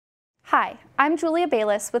Hi, I'm Julia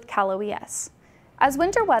Bayless with Cal OES. As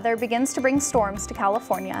winter weather begins to bring storms to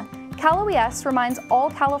California, Cal OES reminds all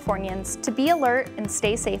Californians to be alert and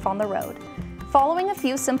stay safe on the road. Following a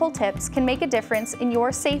few simple tips can make a difference in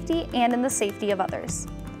your safety and in the safety of others.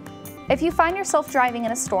 If you find yourself driving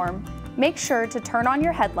in a storm, make sure to turn on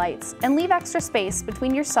your headlights and leave extra space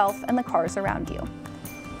between yourself and the cars around you.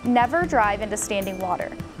 Never drive into standing water.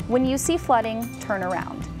 When you see flooding, turn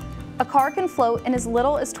around. A car can float in as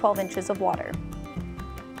little as 12 inches of water.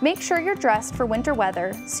 Make sure you're dressed for winter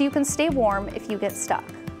weather so you can stay warm if you get stuck.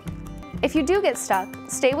 If you do get stuck,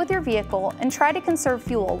 stay with your vehicle and try to conserve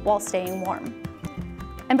fuel while staying warm.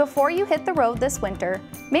 And before you hit the road this winter,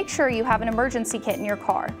 make sure you have an emergency kit in your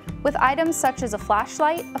car with items such as a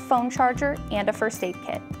flashlight, a phone charger, and a first aid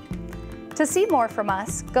kit. To see more from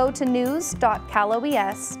us, go to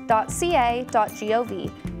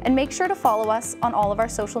news.caloes.ca.gov and make sure to follow us on all of our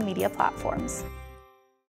social media platforms.